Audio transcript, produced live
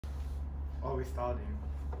are we starting?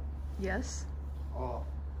 Yes. Oh,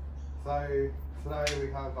 so today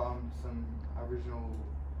we have some Aboriginal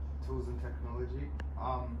tools and technology.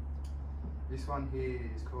 This one here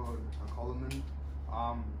is called a collarman.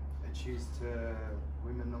 It's used to,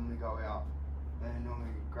 women normally go out, they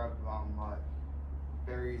normally grab like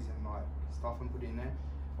berries and like stuff and put it in there.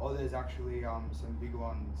 Or there's actually some big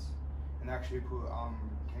ones, and they actually put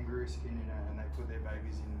kangaroo skin in it, and they put their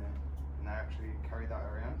babies in there, and they actually carry that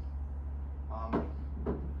around.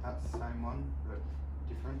 That's the same one, but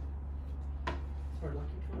different. Sorry,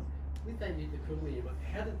 Lucky, with that the equivalent,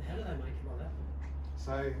 how do they make it like that?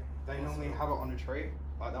 So they normally have it on a tree,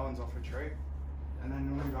 like that one's off a tree, and they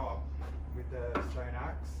normally go up with the stone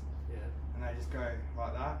axe, and they just go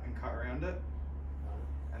like that and cut around it,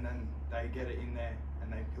 and then they get it in there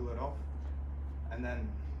and they peel it off, and then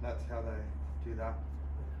that's how they do that.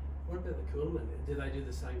 What about the coolman? Do they do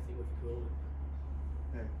the same thing with the coolman?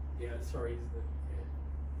 Yeah. Yeah, sorry,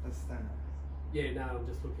 That's stone axe. Yeah, no, I'm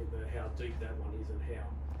just looking at how deep that one is and how.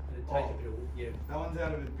 And it takes a bit of, That one's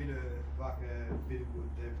out of a bit of, like a bit of wood.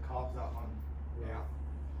 They've carved that one out.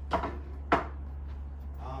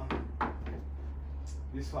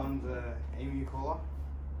 This one's a emu collar.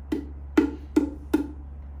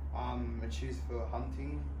 It's used for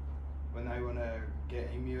hunting when they want to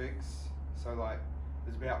get emu eggs. So like,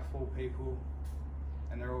 there's about 4 people,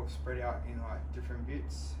 and they're all spread out in like different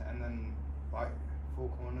bits, and then like 4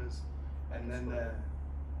 corners, and then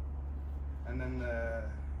the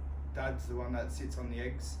dad's the one that sits on the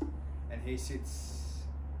eggs, and he sits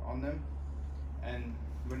on them, and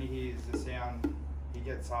when he hears the sound, he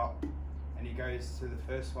gets up and he goes to the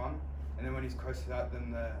first one, and then when he's close to that,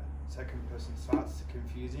 then the second person starts to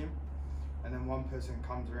confuse him, and then one person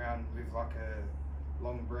comes around with like a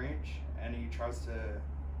long branch, and he tries to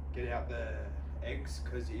get out the eggs,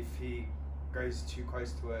 because if he goes too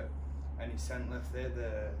close to it and he's scent left there,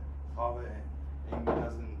 the father emu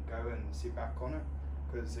doesn't go and sit back on it,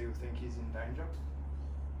 because he'll think he's in danger.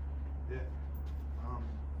 Yeah.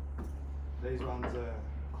 These ones are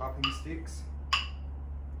clapping sticks.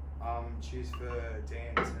 It's used for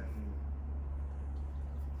dance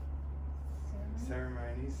and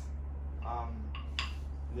ceremonies.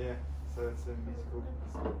 Yeah, so it's a musical.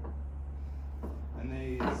 And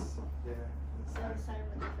these, the They're the same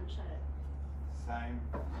with different shape. same.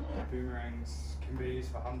 Boomerangs can be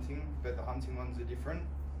used for hunting, but the hunting ones are different.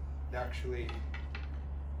 They actually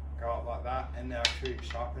go up like that, and they're actually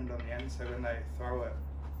sharpened on the end, so when they throw it,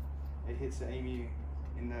 it hits the emu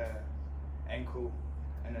in the ankle,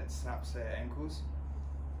 and it snaps their ankles,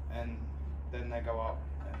 and then they go up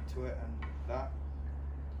to it and that.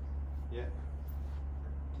 Yeah.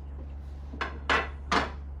 I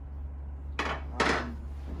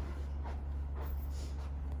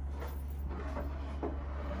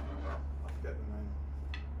forget the name.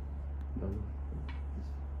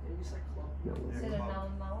 Yeah, you say club. Is it a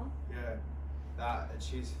melon mower? Yeah,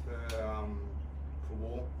 it's used for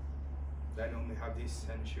war. They normally have this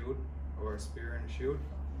and a shield, or a spear and a shield,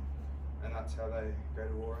 and that's how they go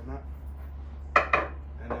to war in that.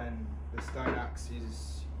 And then the stone axe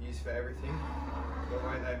is used for everything. The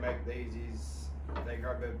way they make these is they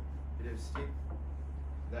grab a bit of stick.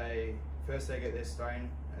 First they get their stone,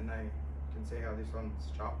 and they can see how this one's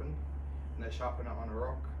sharpened, and they sharpen it on a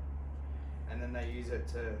rock, and then they use it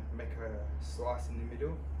to make a slice in the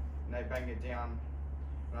middle, and they bang it down,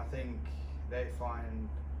 and I think they find,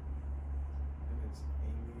 it's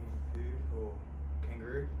emu poo or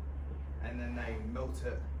kangaroo, and then they melt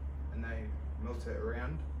it, and they melt it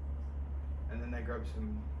around, and then they grab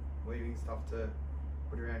some weaving stuff to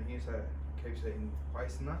put around here so it keeps it in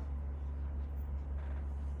place and that.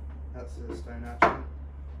 That's the stone action.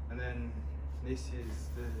 And then this is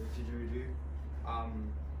the didgeridoo.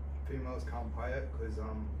 Females can't play it because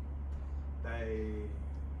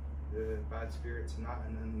the bad spirits and that,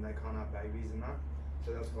 and then they can't have babies and that.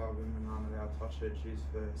 So that's why women aren't allowed to touch it. It's used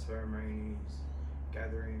for ceremonies,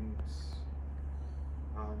 gatherings.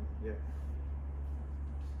 Yeah.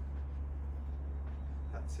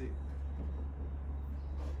 That's it.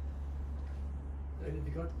 And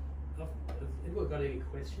have anyone got any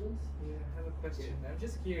questions? Yeah, I have a question. I'm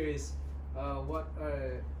just curious, what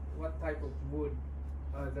type of wood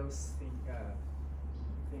are those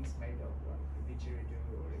things made of, like the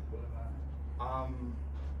didgeridoo or the gulama?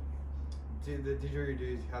 The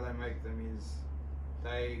didgeridoos, how they make them is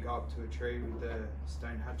they go up to a tree with the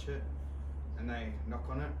stone hatchet and they knock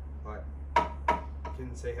on it, like you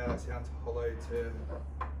can see how that sounds hollow to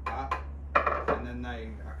that, and then they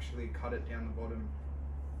actually cut it down the bottom,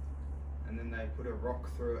 and then they put a rock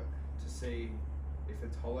through it to see if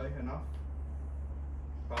it's hollow enough,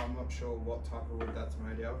 but I'm not sure what type of wood that's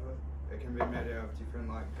made out of. It can be made out of different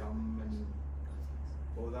like gum and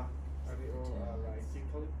all that. Are they all like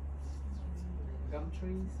eucalypt gum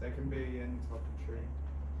trees? They can be any type of tree.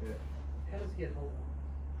 Yeah. How does it get hollow?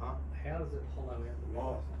 Huh? How does it hollow out the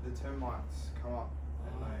middle? Oh, the termites come up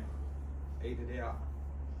and they eat it out.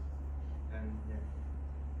 And yeah.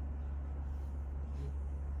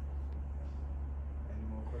 Any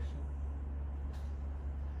more questions?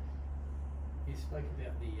 You spoke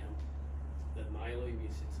about the male emu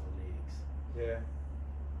sits on the eggs. Yeah.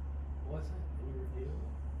 Why is that? Can you reveal?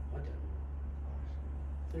 I don't know.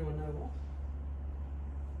 Does anyone know why?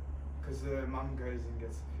 Because the mum goes and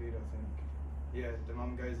gets the food, I think. Yeah, the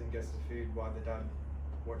mum goes and gets the food while the dad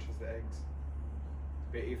watches the eggs.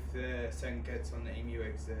 But if the scent gets on the emu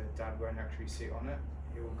eggs, the dad won't actually sit on it.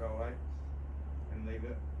 He will go away and leave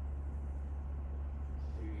it.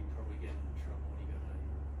 You probably get in trouble when you got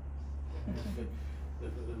home.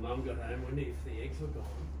 the mum got home when if the eggs were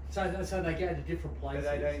gone. So they go to different places.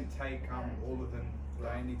 But they don't take all of them. They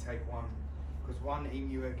only take one. Because one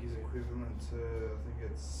emu egg is equivalent to, I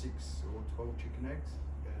think it's 6 or 12 chicken eggs.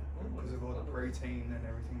 Yeah. Because of all the protein and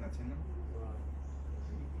everything that's in them. Right.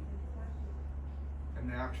 And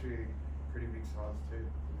they're actually pretty big size too.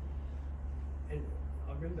 And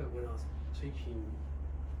I remember when I was teaching,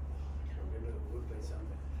 I can't remember, it would have been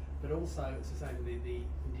something, but also it's the same, the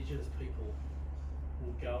indigenous people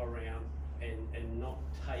will go around and not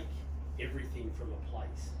take everything from a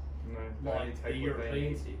place, No, they only like take the what they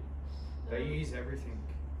Europeans need. did. They use everything.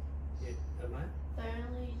 Yeah, am I? They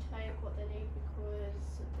only take what they need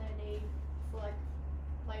because they need, for like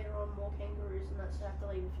later on, more kangaroos and that, so they have to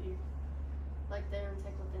leave a few. Like they don't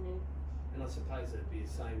take what they need. And I suppose it'd be the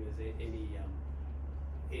same as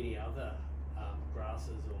any other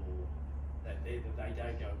grasses or that they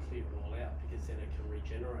don't go and clear it all out because then it can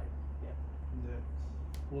regenerate. Yeah.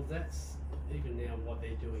 Well, that's even now what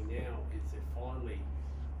they're doing now is they're finally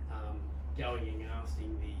going and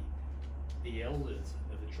asking the elders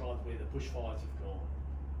of the tribe where the bushfires have gone.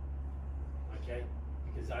 Okay,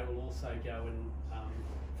 because they will also go and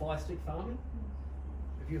fire stick farming.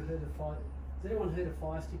 Have you heard of fire? Has anyone heard of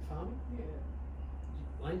fire stick farming? Yeah,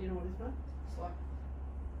 Lane, do you know what it is, mate? it's like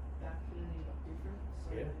backing but different. So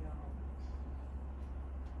Yeah.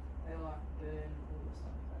 they like burn all the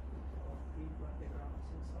stuff back with like big like their grass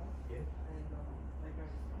and stuff. Yeah. And they go.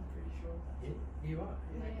 I'm pretty sure. That's Yeah, it. you are.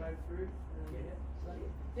 And they Yeah. go through. And Yeah. So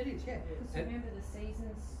It is, yeah. Yeah. Because And- remember the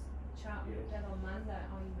seasons chart we looked at on Monday.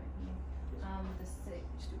 Oh, you went here.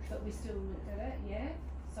 But we still looked at it, yeah.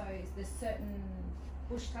 So there's certain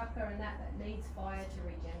bush tucker and that needs fire to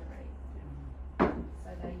regenerate. So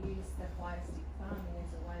they use the fire stick farming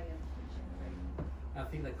as a way of regenerating. I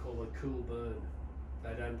think they call it cool burn.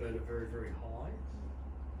 They don't burn it very, very high.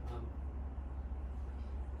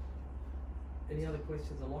 Any other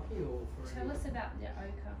questions on Lockie or for Tell us about your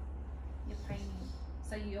ochre, your painting.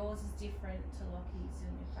 So yours is different to Lockie's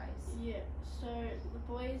in your face. Yeah, so the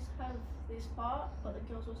boys have this part, but the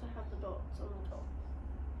girls also have the dots on the top.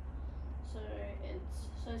 So it's,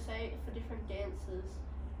 so say for different dances,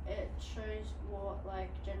 it shows what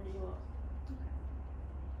like gender you are.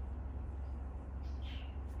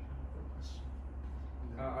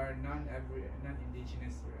 Are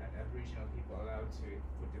non-indigenous and aboriginal people allowed to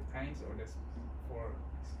put the paints, or that's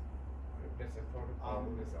a protocol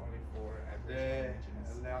that's only for aboriginal They're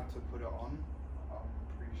indigenous? allowed to put it on, I'm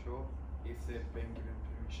pretty sure, if they've been given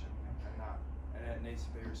permission and that. And it needs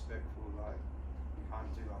to be respectful, like you can't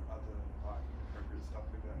do like other like inappropriate stuff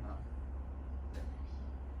with it and that.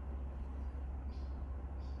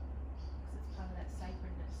 Because it's part of that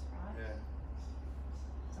sacredness, right? Yeah.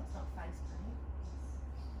 So it's not face paint.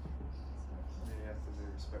 Yeah, you have to be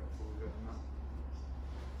respectful with it and that.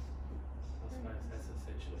 I suppose that's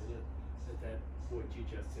essentially it. That what you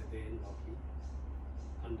just said then, Lockie,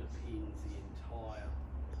 underpins the entire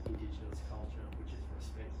indigenous culture, which is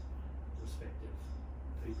respect of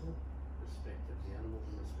people, respect of the animals,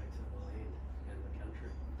 and respect of the land and the country.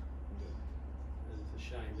 And it's a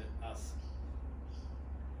shame that us,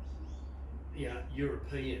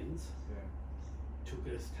 Europeans, Yeah.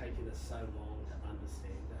 taken us so long to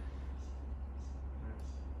understand that.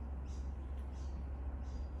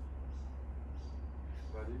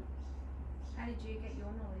 Buddy? How did you get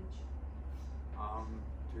your knowledge?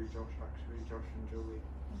 Through Josh actually, Josh and Julie.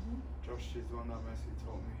 Josh is the one that mostly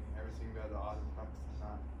taught me everything about the artifacts and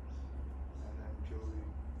that. And then Julie.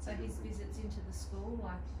 So his visits into the school,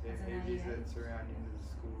 like Yeah, as an he AEA? visits around into the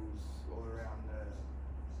schools all around the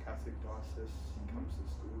Catholic diocese. He comes to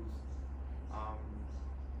schools.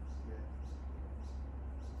 Yeah.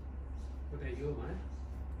 What about you, mate?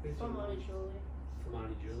 Who's your From knowledge? Julie. from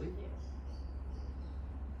Auntie Julie. Yeah.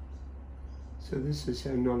 So this is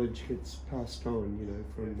how knowledge gets passed on, you know,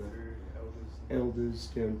 from the through elders. elders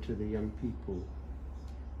down to the young people.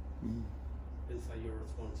 Mm. And so your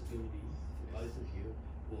responsibility for both of you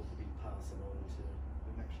will be passing on to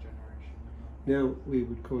The next generation. Now we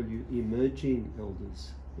would call you emerging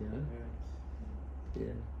elders, yeah? Yeah.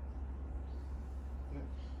 Yeah.